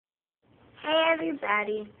Hey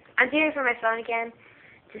everybody. I'm doing it for my phone again,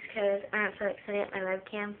 just 'cause I don't feel like setting up my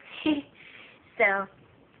webcam. So,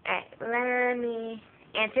 alright, let me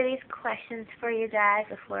answer these questions for you guys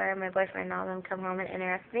before my boyfriend and all of them come home and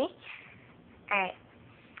interrupt me. Alright.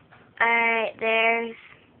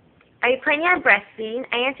 Are you planning on breastfeeding?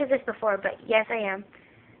 I answered this before, but yes I am.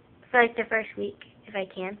 For like the first week, if I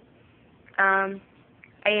can.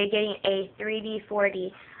 Are you getting a 3D,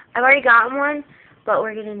 4D? I've already gotten one, but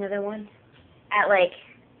we're getting another one at like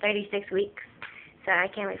 36 weeks, so I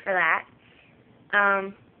can't wait for that.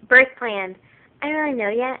 Birth plan. I don't really know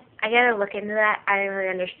yet. I gotta look into that. I don't really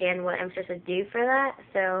understand what I'm supposed to do for that,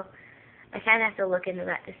 so I kind of have to look into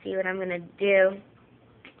that to see what I'm gonna do.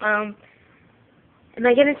 Am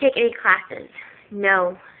I gonna take any classes?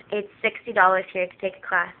 No. It's $60 here to take a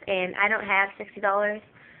class, and I don't have $60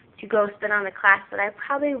 to go spend on the class, but I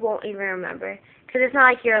probably won't even remember. Because it's not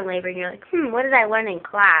like you're in labor and you're like, what did I learn in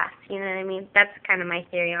class? You know what I mean? That's kind of my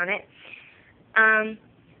theory on it.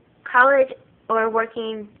 College or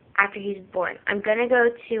working after he's born. I'm going to go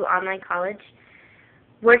to online college.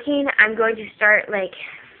 Working, I'm going to start like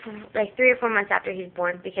 3 or 4 months after he's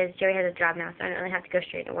born, because Joey has a job now, so I don't really have to go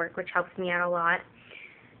straight to work, which helps me out a lot.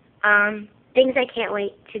 Things I can't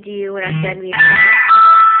wait to do when I'm done being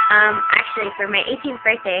actually, for my 18th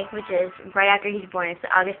birthday, which is right after he's born, it's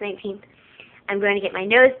August 19th, I'm going to get my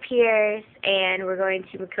nose pierced, and we're going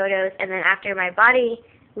to Makoto's, and then after my body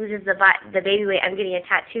loses the baby weight, I'm getting a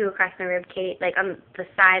tattoo across my rib cage, like on the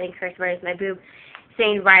side and curse words, my boob,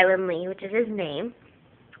 saying Rylan Lee, which is his name.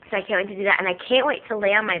 So I can't wait to do that, and I can't wait to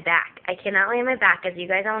lay on my back. I cannot lay on my back, as you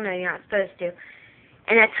guys all know you're not supposed to.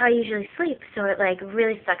 And that's how I usually sleep, so it like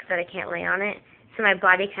really sucks that I can't lay on it. So my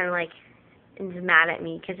body kind of like is mad at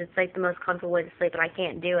me, because it's like the most comfortable way to sleep, and I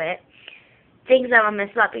can't do it. Things that I'll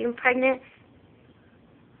miss about being pregnant.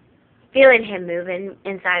 Feeling him moving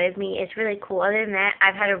inside of me is really cool. Other than that,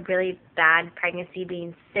 I've had a really bad pregnancy,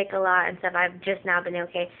 being sick a lot and stuff. I've just now been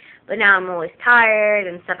okay, but now I'm always tired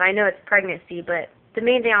and stuff. I know it's pregnancy, but the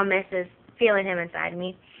main thing I'll miss is feeling him inside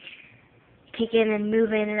me, kicking and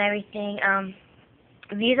moving and everything.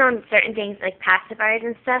 Views on certain things like pacifiers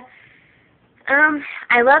and stuff.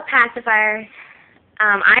 I love pacifiers.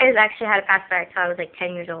 I actually had a pacifier until I was like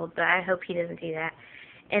 10 years old, but I hope he doesn't do that.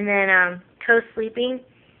 And then co-sleeping.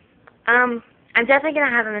 I'm definitely going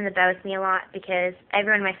to have him in the bed with me a lot, because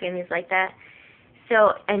everyone in my family is like that.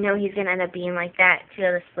 So I know he's going to end up being like that to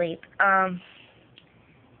go to sleep. Plan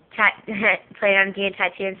on getting a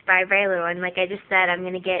tattoo inspired by a little one. Like I just said, I'm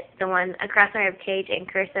going to get the one across my rib cage in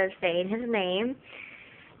cursive saying his name.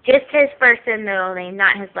 Just his first and middle name,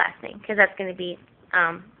 not his last name, because that's going to be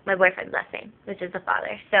my boyfriend's last name, which is the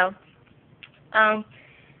father. So,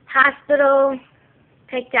 hospital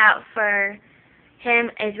picked out for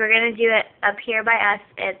him is we're going to do it up here by us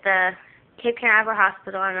at the Cape Canaveral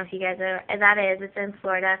Hospital. I don't know if you guys know where that is. It's in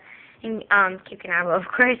Florida, in Cape Canaveral, of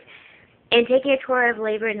course. And taking a tour of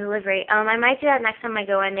labor and delivery. I might do that next time I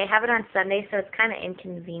go in. They have it on Sunday, so it's kind of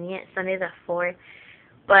inconvenient. Sunday's at 4.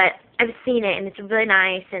 But I've seen it, and it's really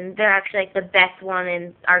nice, and they're actually like the best one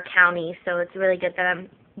in our county, so it's really good that I'm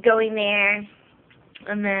going there.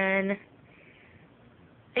 And then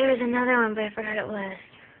there was another one, but I forgot it was.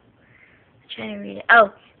 I'm trying to read it.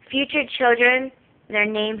 Oh, future children, their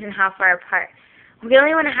names and how far apart. We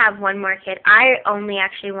only want to have one more kid. I only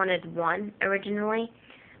actually wanted one originally,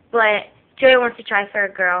 but Joey wants to try for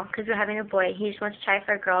a girl because we're having a boy. He just wants to try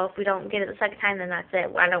for a girl. If we don't get it the second time, then that's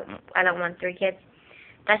it. I don't want 3 kids.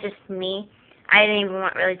 That's just me. I didn't even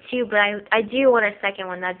want really 2, but I do want a second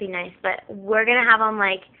one. That'd be nice. But we're gonna have them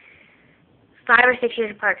like 5 or 6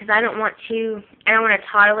 years apart, because I don't want a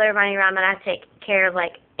toddler running around that I have to take care of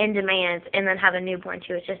like in demand, and then have a newborn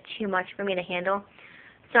too. It's just too much for me to handle.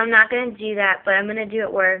 So I'm not gonna do that, but I'm gonna do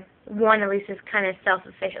it where one at least is kind of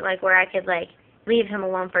self-sufficient, like where I could like leave him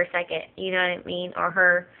alone for a second. You know what I mean? Or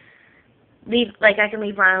her leave, like I can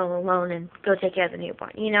leave Ronald alone and go take care of the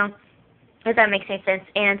newborn. You know? If that makes any sense.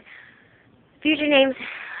 And future names,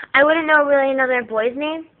 I wouldn't know really another boy's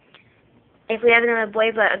name if we had another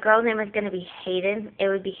boy, but a girl's name was going to be Hayden. It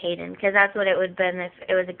would be Hayden, because that's what it would have been if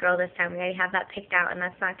it was a girl this time. We already have that picked out, and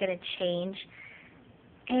that's not going to change.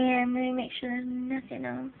 And let me make sure there's nothing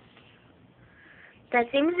else. That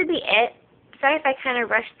seems to be it. Sorry if I kind of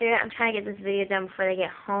rushed through it. I'm trying to get this video done before they get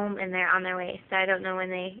home, and they're on their way, so I don't know when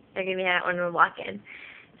they're going to be out when we walk in.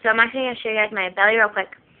 So I'm actually going to show you guys my belly real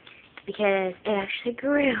quick, because it actually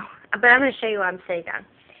grew. But I'm going to show you while I'm sitting down.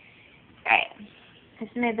 Alright. This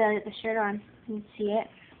is my belly with the shirt on. You can see it.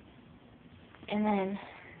 And then,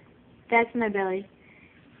 that's my belly.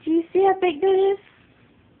 Do you see how big that is?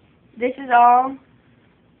 This is all,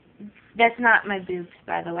 that's not my boobs,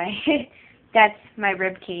 by the way. That's my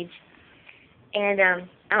rib cage. And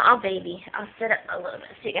I'll baby. I'll sit up a little bit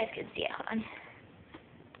so you guys can see it. Hold on.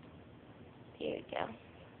 Here we go.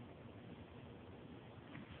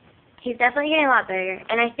 He's definitely getting a lot better.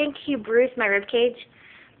 And I think he bruised my rib cage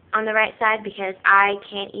on the right side because I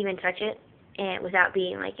can't even touch it and without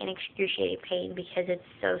being like in excruciating pain because it's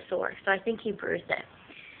so sore. So I think he bruised it.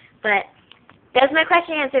 But that's my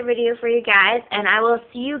question and answer video for you guys, and I will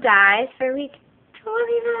see you guys for week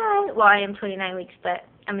 29. Well, I am 29 weeks, but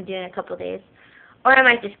I'm going to do it in a couple days. Or I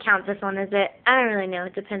might just count this one as it. I don't really know.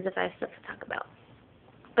 It depends if I have stuff to talk about.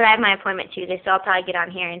 But I have my appointment Tuesday, so I'll probably get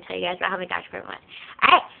on here and tell you guys about how my doctor's appointment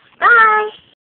went. Alright, bye!